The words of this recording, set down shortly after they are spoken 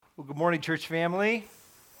Well, good morning, church family,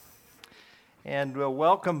 and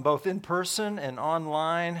welcome both in person and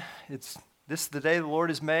online. This is the day the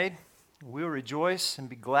Lord has made. We'll rejoice and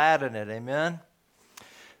be glad in it. Amen.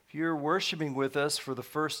 If you're worshiping with us for the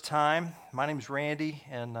first time, my name's Randy,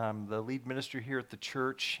 and I'm the lead minister here at the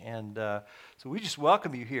church. And so we just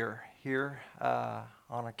welcome you here on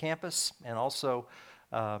our campus, and also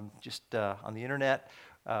just on the internet.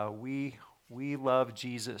 We love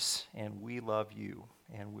Jesus, and we love you.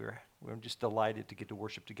 And we're just delighted to get to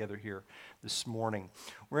worship together here this morning.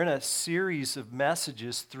 We're in a series of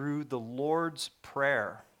messages through the Lord's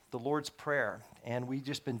Prayer, and we've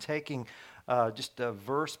just been taking just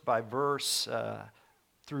verse by verse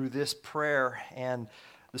through this prayer. And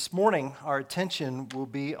this morning, our attention will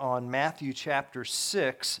be on Matthew chapter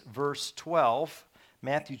 6, verse 12.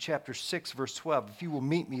 Matthew chapter 6, verse 12. If you will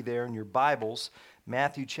meet me there in your Bibles,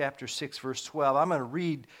 Matthew chapter 6, verse 12. I'm going to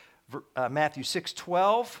read Matthew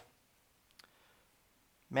 6:12,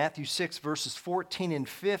 Matthew 6 verses 14 and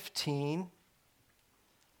 15,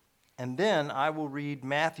 and then I will read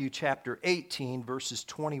Matthew chapter 18 verses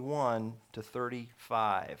 21 to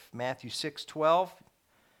 35. Matthew 6:12,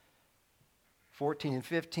 14 and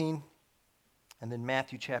 15, and then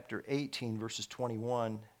Matthew chapter 18 verses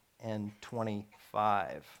 21 and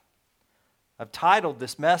 25. I've titled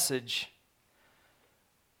this message,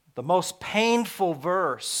 "The Most Painful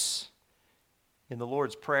Verse in the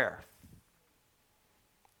Lord's Prayer."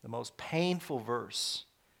 The most painful verse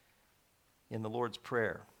in the Lord's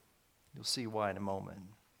Prayer. You'll see why in a moment.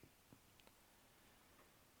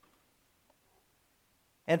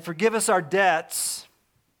 "And forgive us our debts,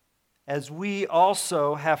 as we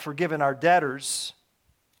also have forgiven our debtors.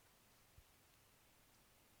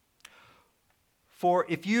 For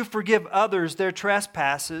if you forgive others their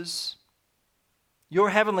trespasses, your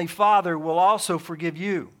heavenly Father will also forgive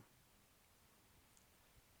you.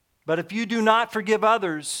 But if you do not forgive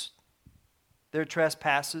others their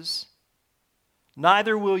trespasses,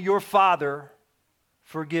 neither will your Father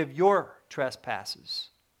forgive your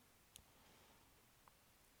trespasses."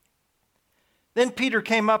 Then Peter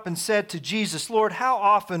came up and said to Jesus, "Lord, how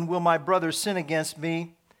often will my brother sin against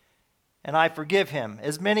me, and I forgive him?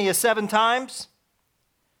 As many as 7 times?"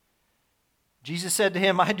 Jesus said to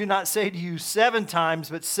him, "I do not say to you 7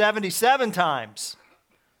 times, but 77 times.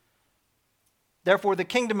 Therefore, the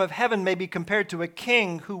kingdom of heaven may be compared to a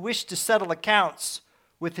king who wished to settle accounts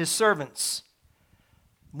with his servants.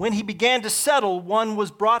 When he began to settle, one was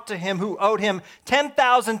brought to him who owed him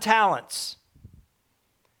 10,000 talents.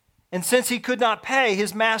 And since he could not pay,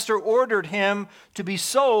 his master ordered him to be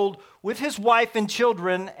sold with his wife and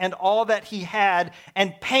children and all that he had,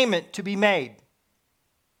 and payment to be made.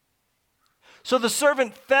 So the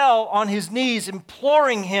servant fell on his knees,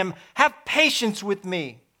 imploring him, 'Have patience with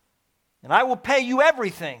me, and I will pay you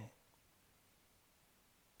everything.'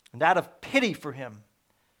 And out of pity for him,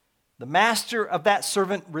 the master of that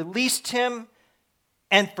servant released him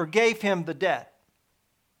and forgave him the debt.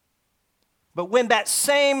 But when that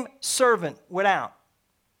same servant went out,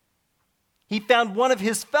 he found one of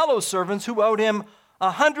his fellow servants who owed him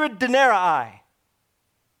 100 denarii.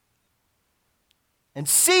 And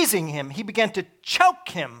seizing him, he began to choke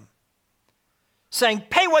him, saying,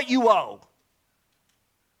 'Pay what you owe.'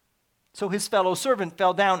 So his fellow servant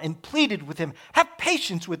fell down and pleaded with him, 'Have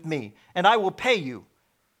patience with me, and I will pay you.'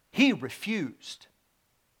 He refused,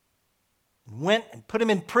 and went and put him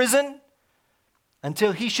in prison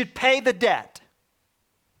until he should pay the debt.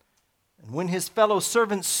 And when his fellow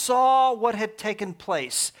servants saw what had taken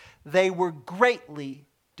place, they were greatly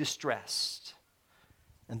distressed.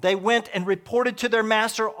 And they went and reported to their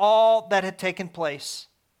master all that had taken place.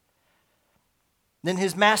 Then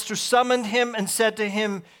his master summoned him and said to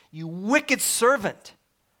him, 'You wicked servant,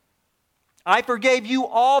 I forgave you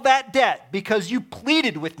all that debt because you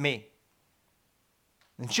pleaded with me.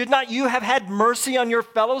 And should not you have had mercy on your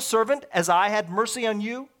fellow servant as I had mercy on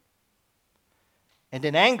you?' And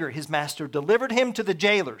in anger his master delivered him to the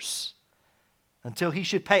jailers until he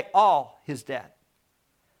should pay all his debt.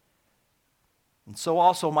 And so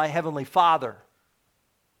also my heavenly Father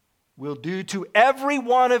will do to every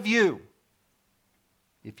one of you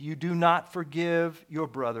if you do not forgive your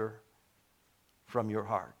brother from your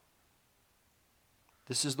heart."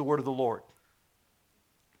 This is the word of the Lord.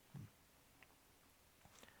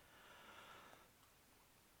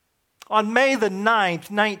 On May the 9th,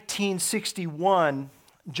 1961,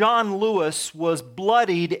 John Lewis was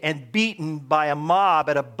bloodied and beaten by a mob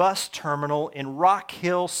at a bus terminal in Rock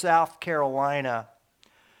Hill, South Carolina.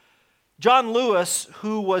 John Lewis,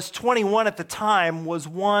 who was 21 at the time, was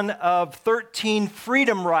one of 13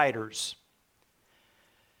 freedom riders.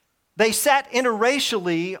 They sat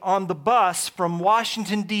interracially on the bus from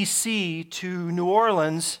Washington, D.C. to New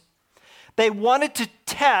Orleans. They wanted to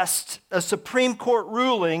test a Supreme Court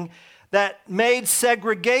ruling that made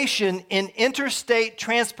segregation in interstate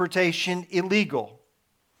transportation illegal.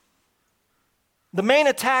 The main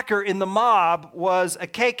attacker in the mob was a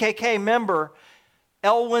KKK member,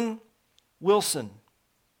 Elwyn Wilson.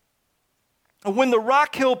 When the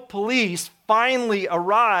Rock Hill police finally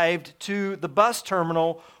arrived to the bus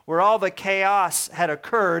terminal where all the chaos had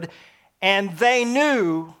occurred, and they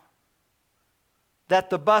knew that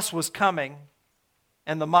the bus was coming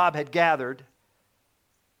and the mob had gathered,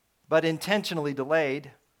 but intentionally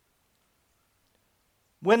delayed.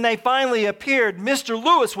 When they finally appeared, Mr.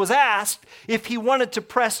 Lewis was asked if he wanted to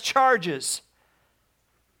press charges.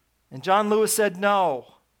 And John Lewis said, "No,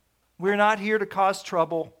 we're not here to cause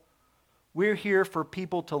trouble. We're here for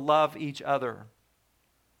people to love each other."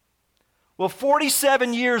 Well,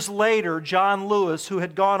 47 years later, John Lewis, who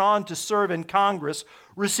had gone on to serve in Congress,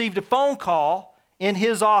 received a phone call in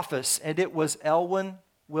his office, and it was Elwyn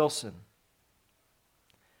Wilson,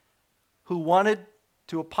 who wanted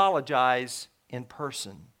to apologize in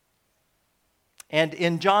person. And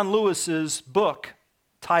in John Lewis's book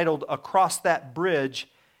titled Across That Bridge,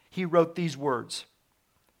 he wrote these words: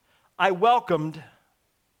 "I welcomed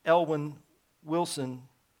Elwyn Wilson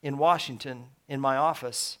in Washington in my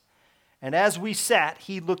office, and as we sat,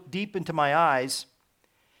 he looked deep into my eyes.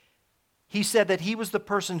 He said that he was the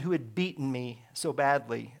person who had beaten me so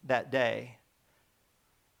badly that day.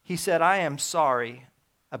 He said, 'I am sorry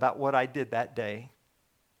about what I did that day.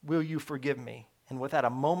 Will you forgive me?' And without a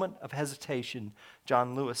moment of hesitation,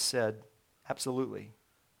 John Lewis said, 'Absolutely.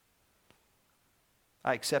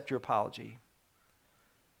 I accept your apology.'"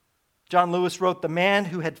 John Lewis wrote, "The man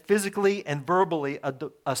who had physically and verbally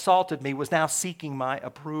assaulted me was now seeking my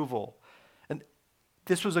approval." And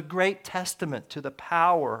this was a great testament to the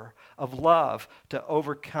power of love to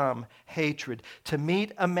overcome hatred. To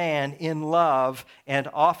meet a man in love and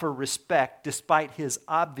offer respect despite his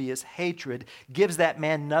obvious hatred gives that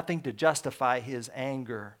man nothing to justify his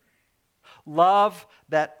anger. Love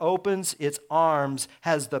that opens its arms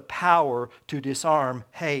has the power to disarm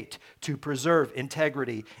hate, to preserve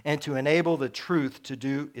integrity, and to enable the truth to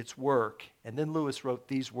do its work. And then Lewis wrote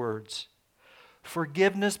these words: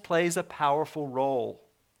 "Forgiveness plays a powerful role.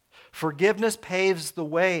 Forgiveness paves the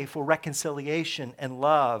way for reconciliation and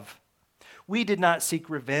love. We did not seek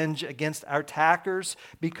revenge against our attackers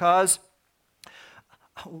because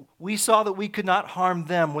we saw that we could not harm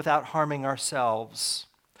them without harming ourselves.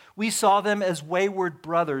 We saw them as wayward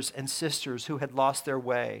brothers and sisters who had lost their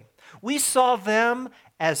way. We saw them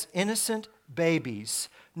as innocent babies.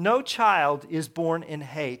 No child is born in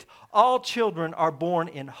hate. All children are born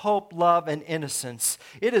in hope, love, and innocence.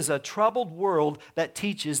 It is a troubled world that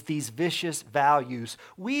teaches these vicious values.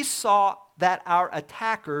 We saw that our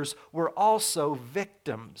attackers were also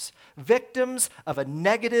victims of a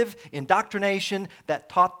negative indoctrination that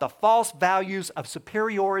taught the false values of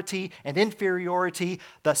superiority and inferiority,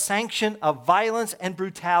 the sanction of violence and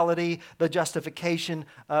brutality, the justification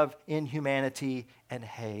of inhumanity and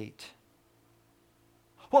hate."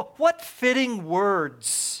 Well, what fitting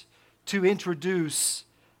words to introduce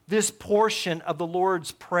this portion of the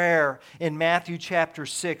Lord's Prayer in Matthew chapter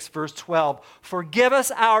 6, verse 12. "Forgive us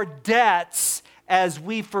our debts as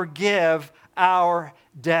we forgive our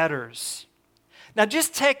debtors." Now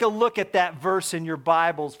just take a look at that verse in your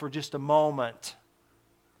Bibles for just a moment.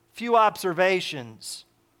 Few observations.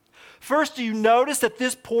 First, do you notice that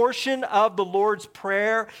this portion of the Lord's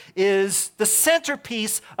Prayer is the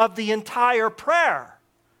centerpiece of the entire prayer?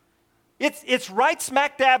 It's right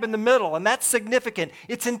smack dab in the middle, and that's significant.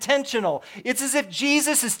 It's intentional. It's as if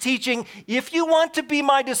Jesus is teaching, if you want to be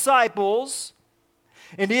my disciples,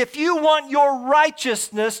 and if you want your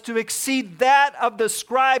righteousness to exceed that of the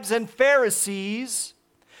scribes and Pharisees,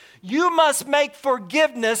 you must make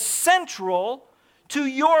forgiveness central to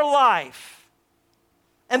your life.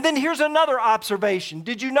 And then here's another observation.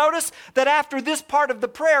 Did you notice that after this part of the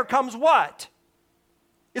prayer comes what?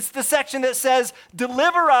 It's the section that says,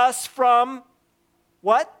 "Deliver us from"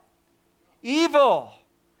 what? Evil.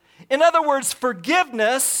 In other words,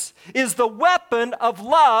 forgiveness is the weapon of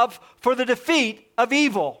love for the defeat of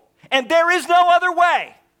evil. And there is no other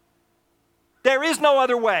way. There is no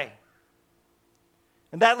other way.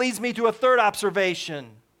 And that leads me to a third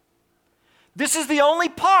observation. This is the only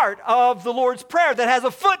part of the Lord's Prayer that has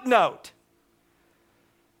a footnote.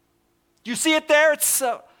 Do you see it there?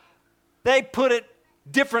 They put it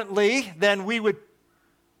differently than we would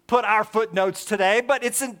put our footnotes today, but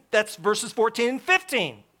that's verses 14 and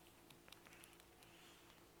 15.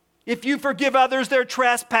 If you forgive others their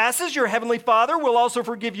trespasses, your heavenly Father will also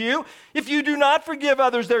forgive you. If you do not forgive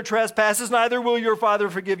others their trespasses, neither will your Father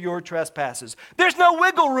forgive your trespasses. There's no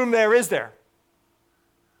wiggle room there, is there?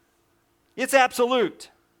 It's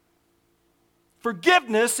absolute.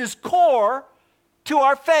 Forgiveness is core to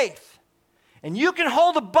our faith. And you can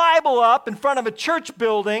hold a Bible up in front of a church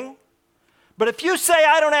building, but if you say,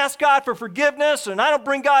 I don't ask God for forgiveness and I don't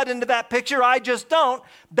bring God into that picture, I just don't,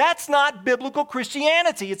 that's not biblical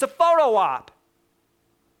Christianity. It's a photo op.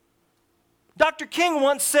 Dr. King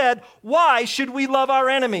once said, why should we love our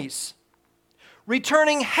enemies?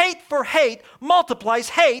 Returning hate for hate multiplies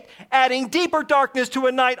hate, adding deeper darkness to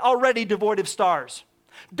a night already devoid of stars.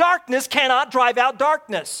 Darkness cannot drive out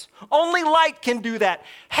darkness. Only light can do that.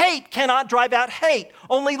 Hate cannot drive out hate.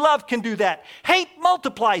 Only love can do that. Hate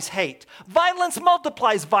multiplies hate. Violence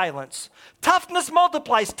multiplies violence. Toughness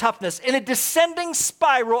multiplies toughness in a descending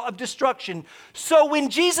spiral of destruction. So when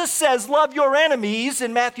Jesus says, love your enemies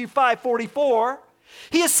in Matthew 5:44,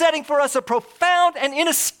 he is setting for us a profound and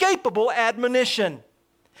inescapable admonition.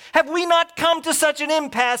 Have we not come to such an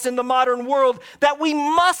impasse in the modern world that we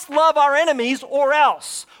must love our enemies or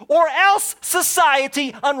else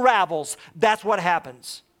society unravels? That's what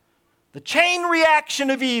happens. The chain reaction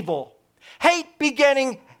of evil, hate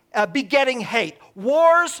begetting hate,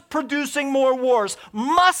 wars producing more wars,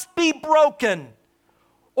 must be broken,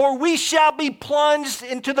 or we shall be plunged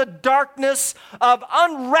into the darkness of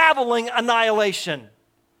unraveling annihilation.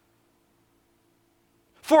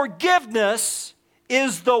 Forgiveness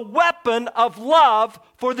is the weapon of love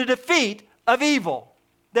for the defeat of evil.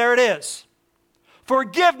 There it is.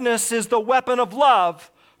 Forgiveness is the weapon of love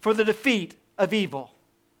for the defeat of evil.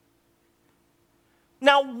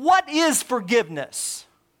 Now, what is forgiveness?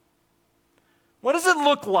 What does it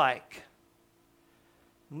look like?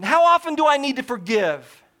 How often do I need to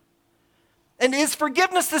forgive? And is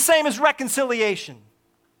forgiveness the same as reconciliation?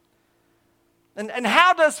 And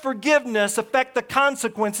how does forgiveness affect the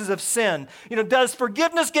consequences of sin? Does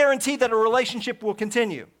forgiveness guarantee that a relationship will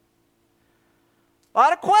continue? A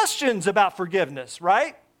lot of questions about forgiveness,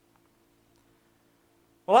 right?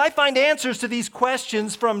 Well, I find answers to these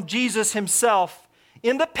questions from Jesus himself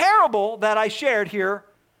in the parable that I shared here,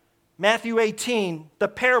 Matthew 18, the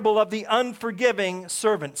parable of the unforgiving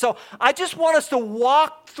servant. So I just want us to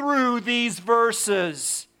walk through these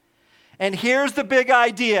verses. And here's the big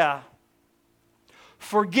idea.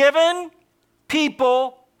 Forgiven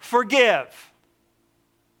people forgive.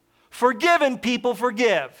 Forgiven people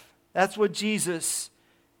forgive. That's what Jesus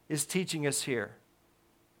is teaching us here.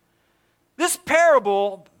 This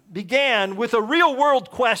parable began with a real-world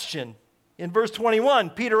question. In verse 21,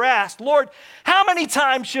 Peter asked, Lord, how many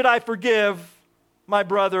times should I forgive my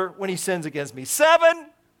brother when he sins against me? 7?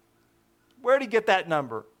 Where did he get that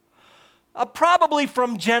number? Probably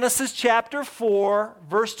from Genesis chapter 4,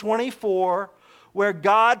 verse 24, where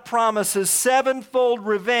God promises 7-fold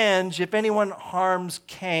revenge if anyone harms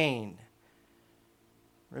Cain.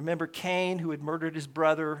 Remember Cain, who had murdered his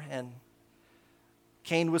brother, and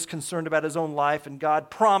Cain was concerned about his own life, and God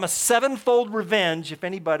promised 7-fold revenge if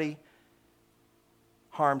anybody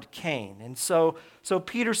harmed Cain. And so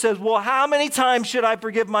Peter says, well, how many times should I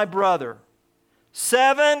forgive my brother?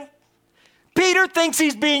 7? Peter thinks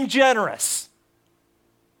he's being generous.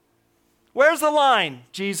 Where's the line,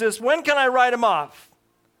 Jesus? When can I write him off?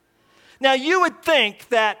 Now, you would think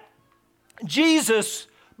that Jesus,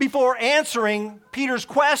 before answering Peter's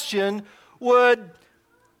question, would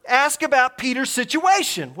ask about Peter's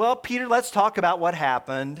situation. Well, Peter, let's talk about what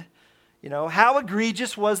happened. How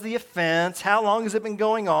egregious was the offense? How long has it been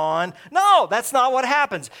going on? No, that's not what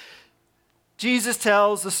happens. Jesus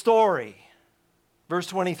tells the story. Verse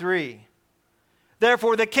 23.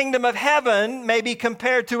 Therefore, the kingdom of heaven may be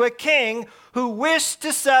compared to a king who wished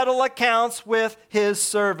to settle accounts with his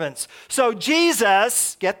servants. So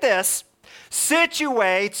Jesus, get this,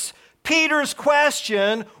 situates Peter's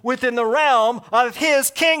question within the realm of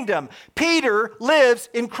his kingdom. Peter lives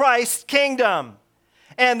in Christ's kingdom,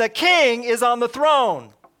 and the king is on the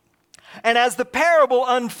throne. And as the parable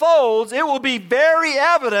unfolds, it will be very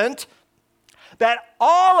evident that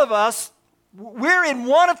all of us, we're in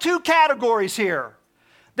one of two categories here.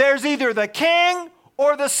 There's either the king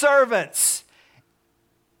or the servants.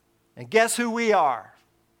 And guess who we are?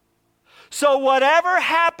 So whatever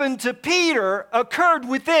happened to Peter occurred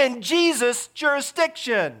within Jesus'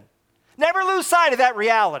 jurisdiction. Never lose sight of that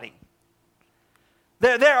reality.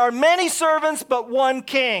 There are many servants, but one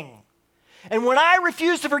king. And when I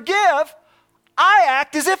refuse to forgive, I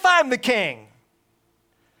act as if I'm the king.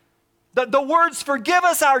 The words, forgive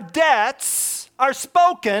us our debts, are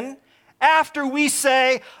spoken after we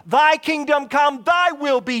say, "Thy kingdom come, thy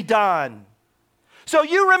will be done." So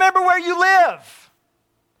you remember where you live.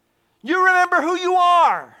 You remember who you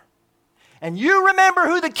are. And you remember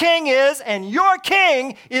who the king is, and your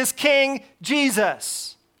king is King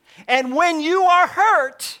Jesus. And when you are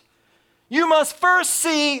hurt, you must first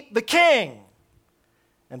see the king.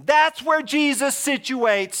 And that's where Jesus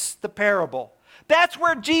situates the parable. That's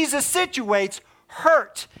where Jesus situates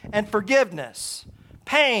hurt and forgiveness,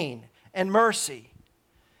 pain and mercy.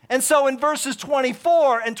 And so in verses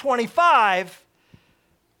 24 and 25,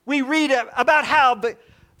 we read about how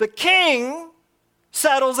the king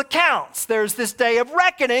settles accounts. There's this day of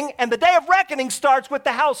reckoning, and the day of reckoning starts with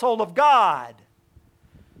the household of God.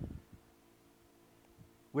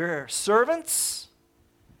 We're servants,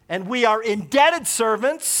 and we are indebted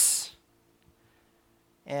servants,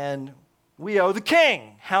 and we owe the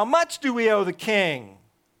king. How much do we owe the king?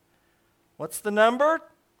 What's the number?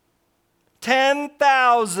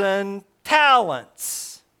 10,000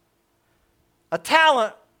 talents. A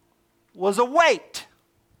talent was a weight.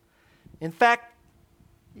 In fact,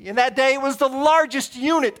 in that day, it was the largest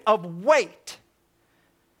unit of weight.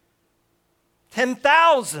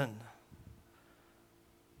 10,000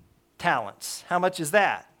 talents. How much is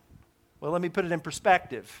that? Well, let me put it in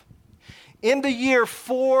perspective. In the year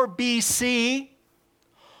 4 BC,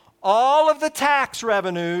 all of the tax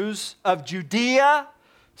revenues of Judea,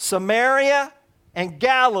 Samaria, and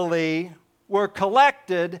Galilee were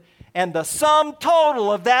collected, and the sum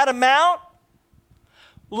total of that amount,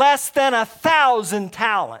 less than 1,000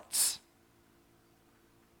 talents.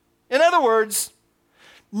 In other words,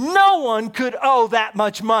 no one could owe that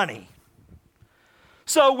much money.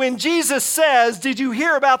 So when Jesus says, "Did you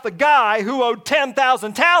hear about the guy who owed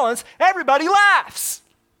 10,000 talents?" everybody laughs.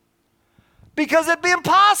 Because it'd be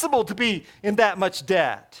impossible to be in that much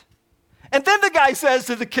debt. And then the guy says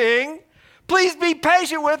to the king, "Please be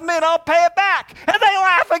patient with me and I'll pay it back." And they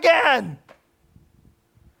laugh again.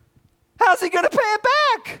 How's he going to pay it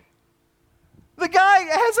back? The guy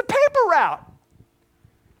has a paper route.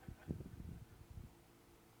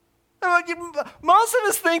 Most of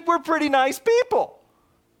us think we're pretty nice people,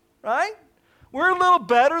 right? We're a little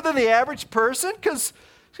better than the average person because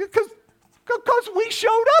we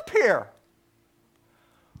showed up here.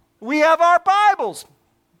 We have our Bibles.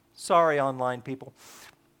 Sorry, online people.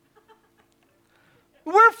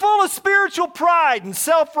 We're full of spiritual pride and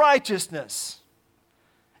self-righteousness.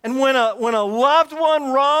 And when a loved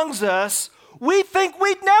one wrongs us, we think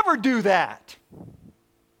we'd never do that.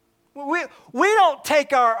 We don't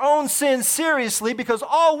take our own sin seriously because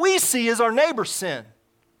all we see is our neighbor's sin.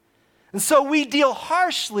 And so we deal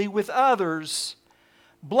harshly with others,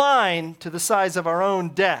 blind to the size of our own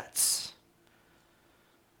debts.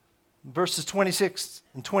 Verses 26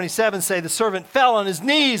 and 27 say the servant fell on his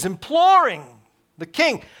knees, imploring the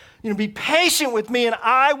king, "Be patient with me and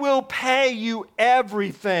I will pay you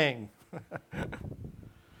everything."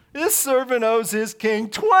 This servant owes his king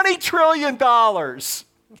 $20 trillion.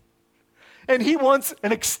 And he wants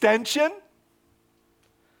an extension.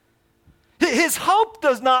 His hope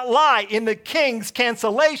does not lie in the king's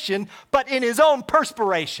cancellation, but in his own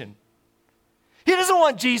perspiration. He doesn't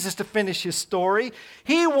want Jesus to finish his story.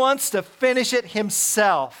 He wants to finish it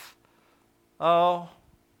himself. Oh,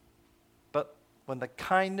 but when the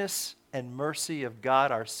kindness and mercy of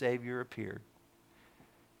God our Savior appeared,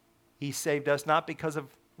 he saved us not because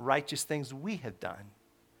of righteous things we have done,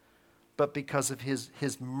 but because of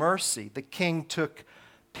his mercy. The king took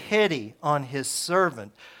pity on his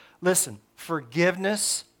servant. Listen,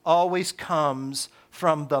 forgiveness always comes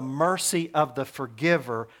from the mercy of the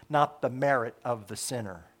forgiver, not the merit of the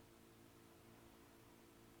sinner.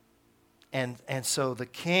 And so the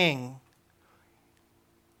king,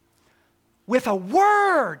 with a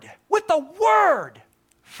word,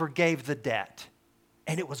 forgave the debt.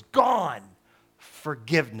 And it was gone.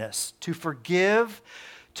 Forgiveness. To forgive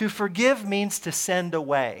means to send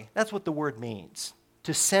away. That's what the word means.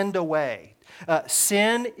 To send away.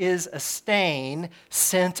 Sin is a stain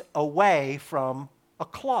sent away from a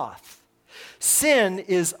cloth. Sin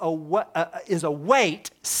is a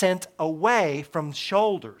weight sent away from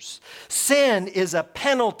shoulders. Sin is a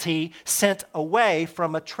penalty sent away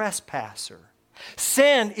from a trespasser.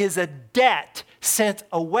 Sin is a debt sent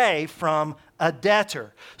away from a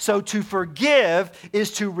debtor. So to forgive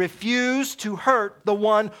is to refuse to hurt the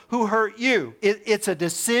one who hurt you. It's a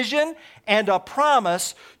decision and a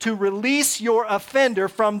promise to release your offender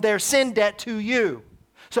from their sin debt to you.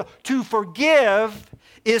 So to forgive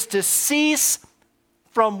is to cease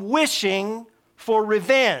from wishing for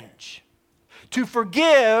revenge. To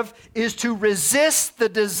forgive is to resist the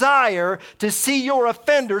desire to see your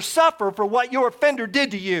offender suffer for what your offender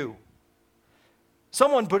did to you.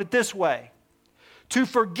 Someone put it this way: to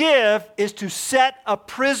forgive is to set a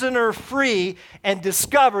prisoner free and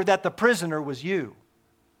discover that the prisoner was you.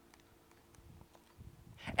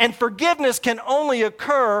 And forgiveness can only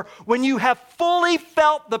occur when you have fully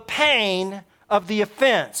felt the pain of the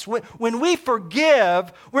offense. When we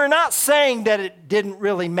forgive, we're not saying that it didn't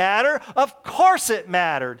really matter. Of course it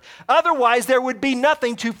mattered. Otherwise, there would be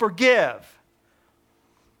nothing to forgive.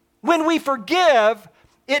 When we forgive,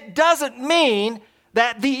 it doesn't mean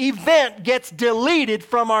that the event gets deleted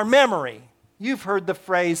from our memory. You've heard the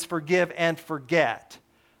phrase forgive and forget.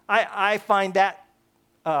 I find that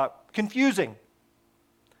confusing,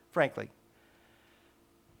 frankly.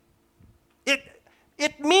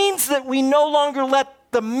 It means that we no longer let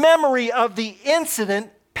the memory of the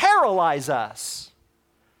incident paralyze us.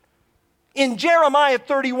 In Jeremiah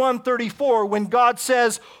 31:34, when God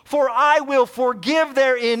says, "For I will forgive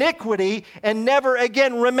their iniquity and never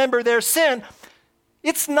again remember their sin,"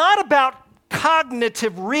 it's not about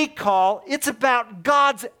cognitive recall. It's about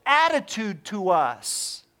God's attitude to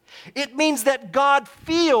us. It means that God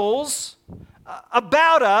feels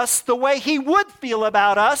about us the way He would feel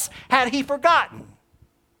about us had He forgotten.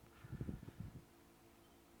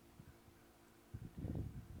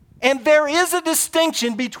 And there is a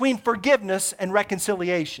distinction between forgiveness and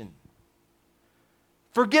reconciliation.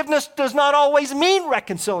 Forgiveness does not always mean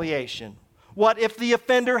reconciliation. What if the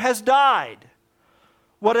offender has died?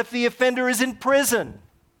 What if the offender is in prison?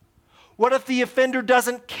 What if the offender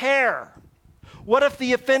doesn't care? What if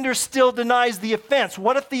the offender still denies the offense?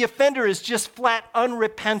 What if the offender is just flat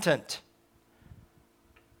unrepentant?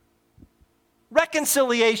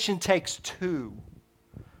 Reconciliation takes two.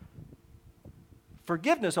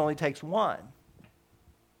 Forgiveness only takes one.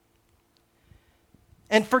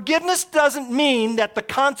 And forgiveness doesn't mean that the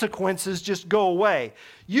consequences just go away.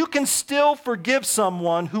 You can still forgive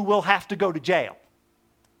someone who will have to go to jail.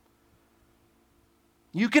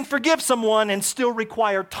 You can forgive someone and still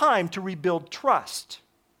require time to rebuild trust.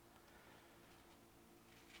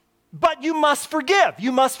 But you must forgive.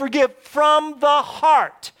 You must forgive from the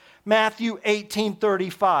heart. Matthew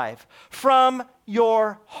 18:35. From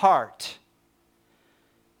your heart.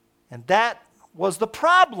 And that was the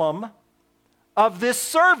problem of this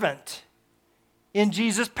servant in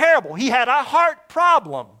Jesus' parable. He had a heart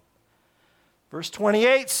problem. Verse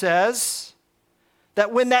 28 says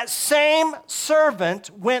that when that same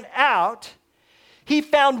servant went out, he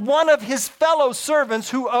found one of his fellow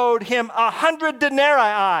servants who owed him 100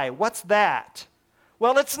 denarii. What's that?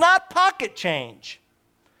 Well, it's not pocket change.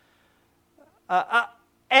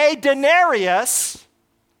 A denarius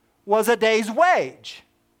was a day's wage.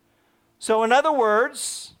 So in other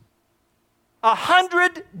words,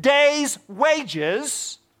 100 days'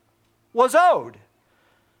 wages was owed.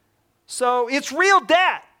 So it's real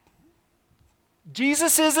debt.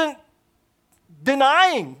 Jesus isn't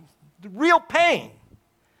denying the real pain.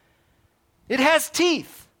 It has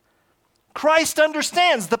teeth. Christ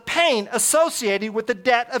understands the pain associated with the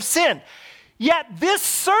debt of sin. Yet this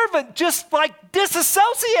servant just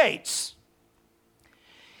disassociates.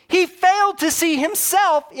 He failed to see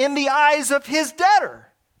himself in the eyes of his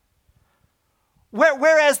debtor.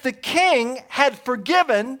 Whereas the king had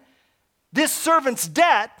forgiven this servant's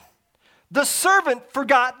debt, the servant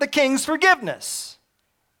forgot the king's forgiveness.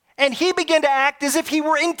 And he began to act as if he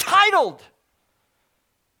were entitled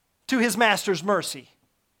to his master's mercy.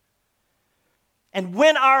 And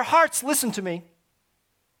when our hearts, listen to me,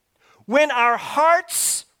 when our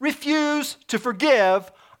hearts refuse to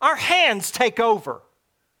forgive, our hands take over.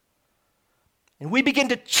 And we begin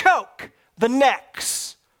to choke the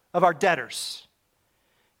necks of our debtors.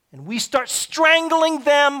 And we start strangling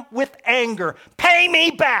them with anger. Pay me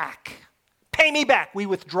back. Pay me back. We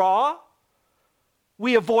withdraw.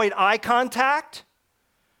 We avoid eye contact.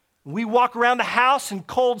 We walk around the house in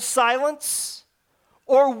cold silence.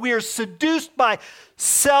 Or we're seduced by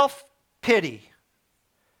self-pity.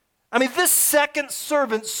 I mean, this second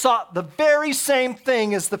servant sought the very same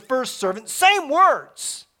thing as the first servant. Same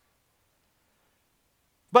words.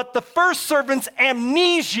 But the first servant's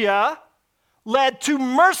amnesia led to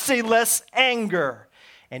merciless anger.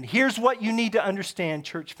 And here's what you need to understand,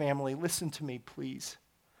 church family. Listen to me, please.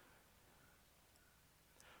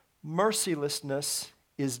 Mercilessness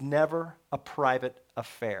is never a private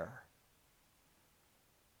affair.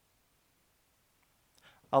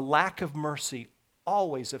 A lack of mercy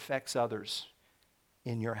always affects others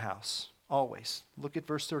in your house. Always. Look at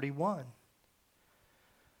verse 31.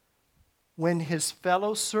 When his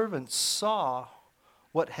fellow servants saw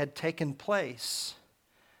what had taken place,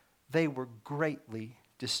 they were greatly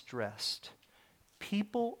distressed.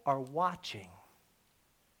 People are watching.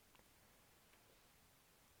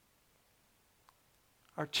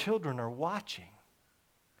 Our children are watching.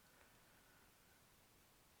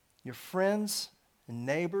 Your friends and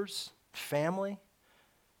neighbors, family,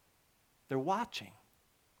 they're watching.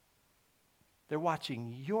 They're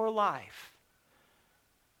watching your life.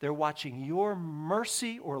 They're watching your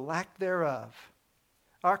mercy or lack thereof.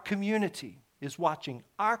 Our community is watching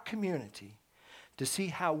our community to see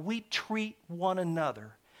how we treat one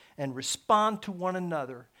another and respond to one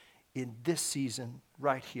another in this season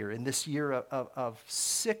right here, in this year of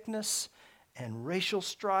sickness and racial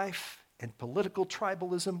strife and political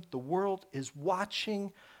tribalism. The world is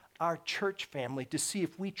watching our church family to see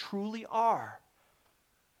if we truly are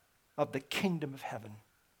of the kingdom of heaven.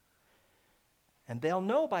 And they'll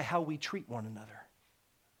know by how we treat one another.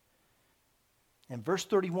 And verse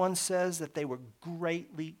 31 says that they were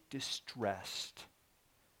greatly distressed.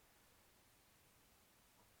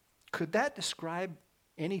 Could that describe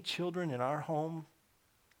any children in our home?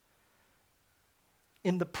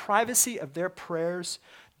 In the privacy of their prayers,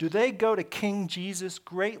 do they go to King Jesus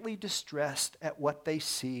greatly distressed at what they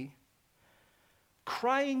see,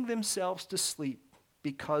 crying themselves to sleep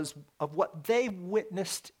because of what they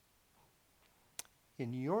witnessed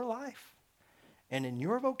in your life and in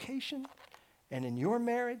your vocation and in your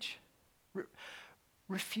marriage?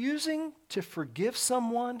 Refusing to forgive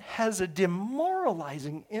someone has a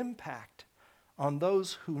demoralizing impact on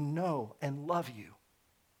those who know and love you.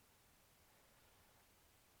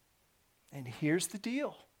 And here's the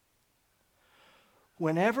deal.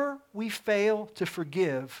 Whenever we fail to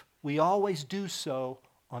forgive, we always do so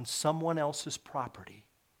on someone else's property.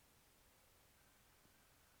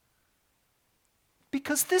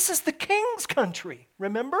 Because this is the king's country,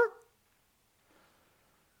 remember?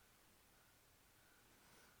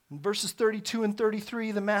 In verses 32 and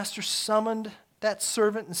 33, the master summoned that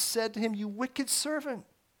servant and said to him, "You wicked servant,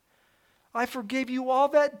 I forgave you all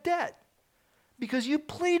that debt because you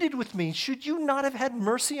pleaded with me. Should you not have had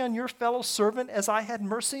mercy on your fellow servant as I had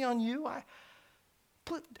mercy on you?"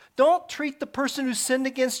 Don't treat the person who sinned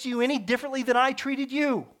against you any differently than I treated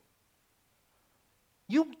you.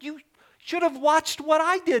 You should have watched what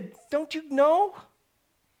I did. Don't you know?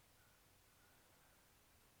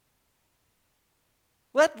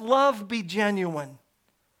 Let love be genuine.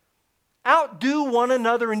 Outdo one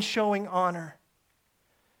another in showing honor.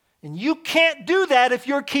 And you can't do that if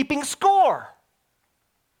you're keeping score.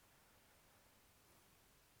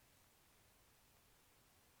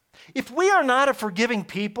 If we are not a forgiving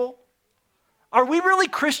people, are we really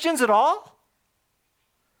Christians at all?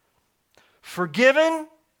 Forgiven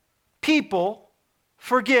people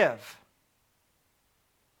forgive.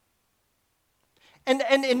 And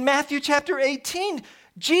in Matthew chapter 18,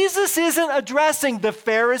 Jesus isn't addressing the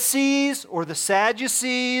Pharisees or the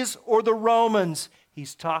Sadducees or the Romans.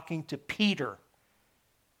 He's talking to Peter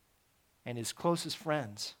and his closest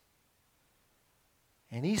friends.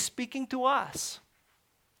 And he's speaking to us.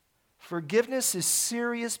 Forgiveness is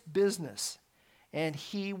serious business, and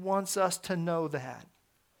he wants us to know that.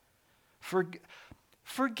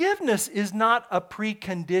 Forgiveness is not a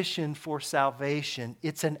precondition for salvation.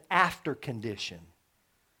 It's an after condition.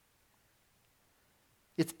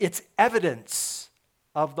 It's evidence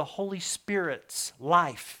of the Holy Spirit's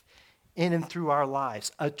life in and through our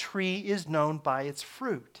lives. A tree is known by its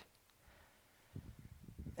fruit.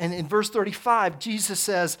 And in verse 35, Jesus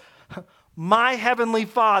says, "My heavenly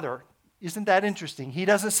Father." Isn't that interesting? He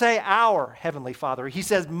doesn't say our heavenly Father. He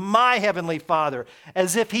says my heavenly Father,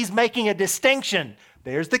 as if he's making a distinction.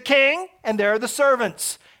 There's the king and there are the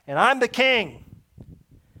servants. And I'm the king.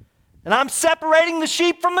 And I'm separating the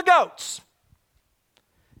sheep from the goats.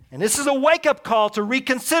 And this is a wake-up call to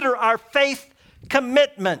reconsider our faith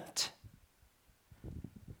commitment.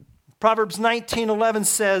 Proverbs 19:11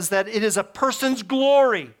 says that it is a person's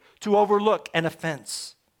glory to overlook an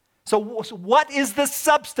offense. So what is the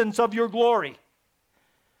substance of your glory?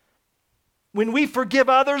 When we forgive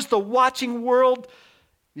others, the watching world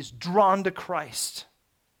is drawn to Christ.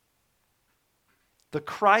 The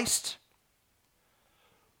Christ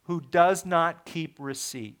who does not keep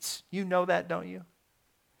receipts. You know that, don't you?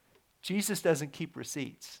 Jesus doesn't keep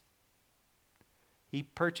receipts. He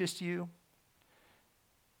purchased you.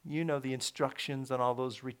 You know the instructions on all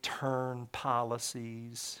those return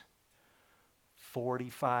policies.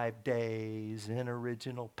 45 days in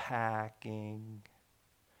original packing.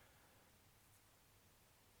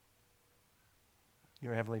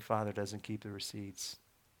 Your Heavenly Father doesn't keep the receipts.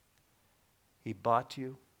 He bought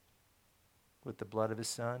you with the blood of His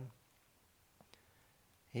Son.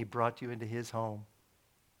 He brought you into his home.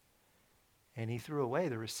 And he threw away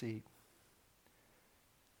the receipt.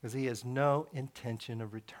 Because he has no intention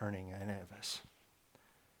of returning any of us.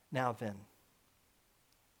 Now then,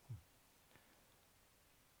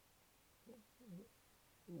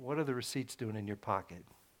 what are the receipts doing in your pocket?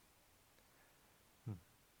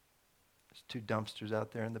 There's 2 dumpsters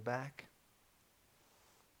out there in the back.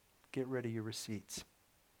 Get rid of your receipts.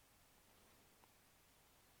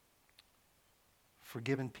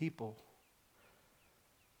 Forgiven people,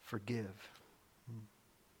 forgive.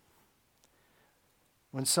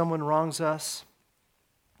 When someone wrongs us,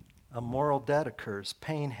 a moral debt occurs,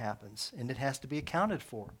 pain happens, and it has to be accounted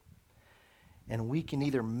for. And we can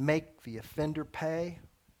either make the offender pay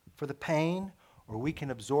for the pain, or we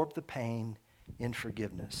can absorb the pain in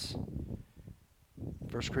forgiveness.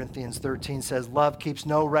 1 Corinthians 13 says, love keeps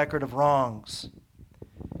no record of wrongs.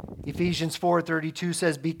 Ephesians 4:32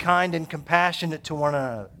 says, be kind and compassionate to one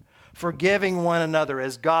another, forgiving one another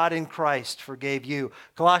as God in Christ forgave you.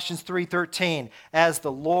 Colossians 3:13, as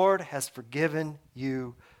the Lord has forgiven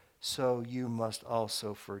you, so you must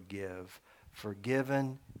also forgive.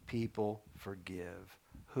 Forgiven people forgive.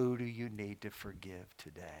 Who do you need to forgive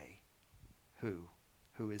today? Who?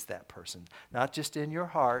 Who is that person? Not just in your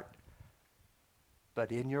heart,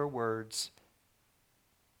 but in your words,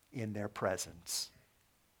 in their presence.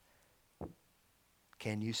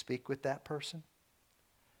 Can you speak with that person?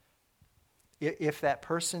 If that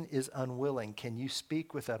person is unwilling, can you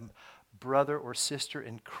speak with a brother or sister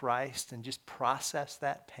in Christ and just process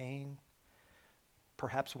that pain?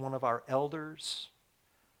 Perhaps one of our elders,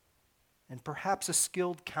 and perhaps a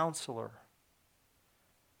skilled counselor.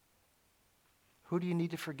 Who do you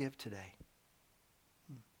need to forgive today?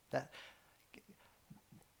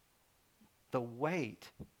 The weight,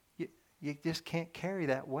 you just can't carry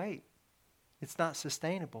that weight. It's not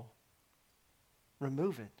sustainable.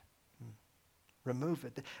 Remove it. Remove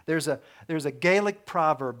it. There's a Gaelic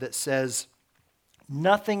proverb that says,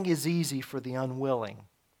 nothing is easy for the unwilling.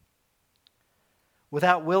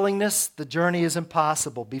 Without willingness, the journey is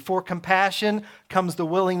impossible. Before compassion comes the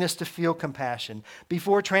willingness to feel compassion.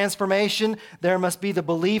 Before transformation, there must be the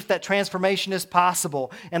belief that transformation is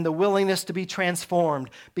possible and the willingness to be transformed.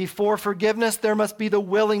 Before forgiveness, there must be the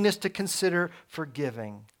willingness to consider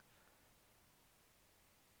forgiving.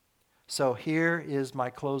 So here is my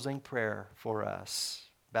closing prayer for us.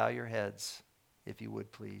 Bow your heads, if you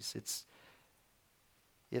would, please.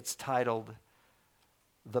 It's titled,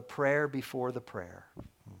 The Prayer Before the Prayer.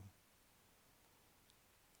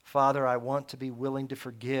 Father, I want to be willing to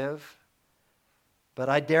forgive, but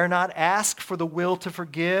I dare not ask for the will to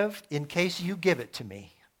forgive in case you give it to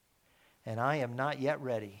me. And I am not yet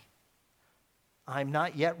ready. I'm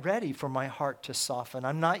not yet ready for my heart to soften.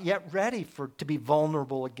 I'm not yet ready to be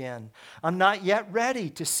vulnerable again. I'm not yet ready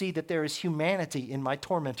to see that there is humanity in my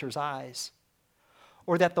tormentor's eyes,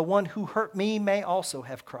 or that the one who hurt me may also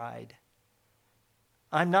have cried.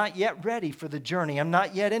 I'm not yet ready for the journey. I'm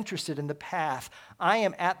not yet interested in the path. I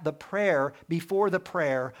am at the prayer before the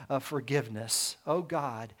prayer of forgiveness. Oh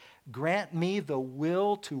God, grant me the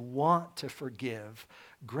will to want to forgive.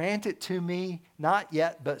 Grant it to me, not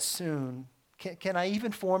yet, but soon. Can I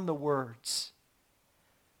even form the words?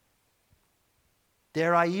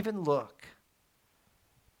 Dare I even look?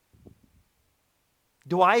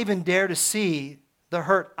 Do I even dare to see the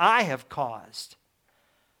hurt I have caused?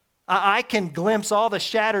 I can glimpse all the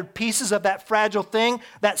shattered pieces of that fragile thing,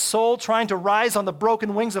 that soul trying to rise on the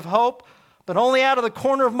broken wings of hope, but only out of the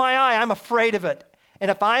corner of my eye, I'm afraid of it.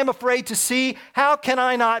 And if I am afraid to see, how can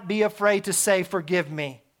I not be afraid to say, forgive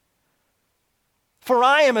me? For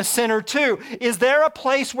I am a sinner too. Is there a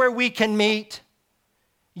place where we can meet?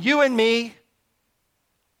 You and me,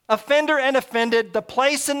 offender and offended, the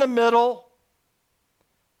place in the middle,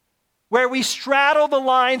 where we straddle the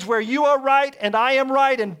lines where you are right and I am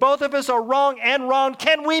right and both of us are wrong and wrong.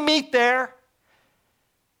 Can we meet there?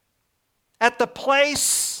 At the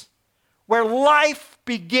place where life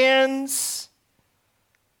begins,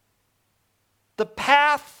 the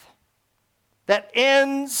path that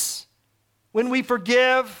ends when we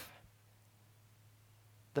forgive,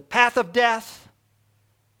 the path of death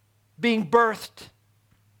being birthed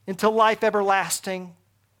into life everlasting.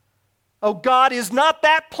 Oh God, is not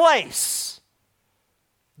that place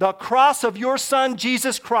the cross of your Son,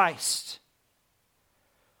 Jesus Christ,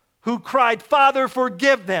 who cried, Father,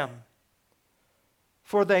 forgive them,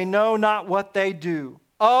 for they know not what they do.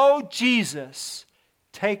 Oh Jesus,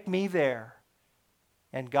 take me there.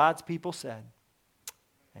 And God's people said,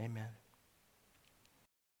 amen.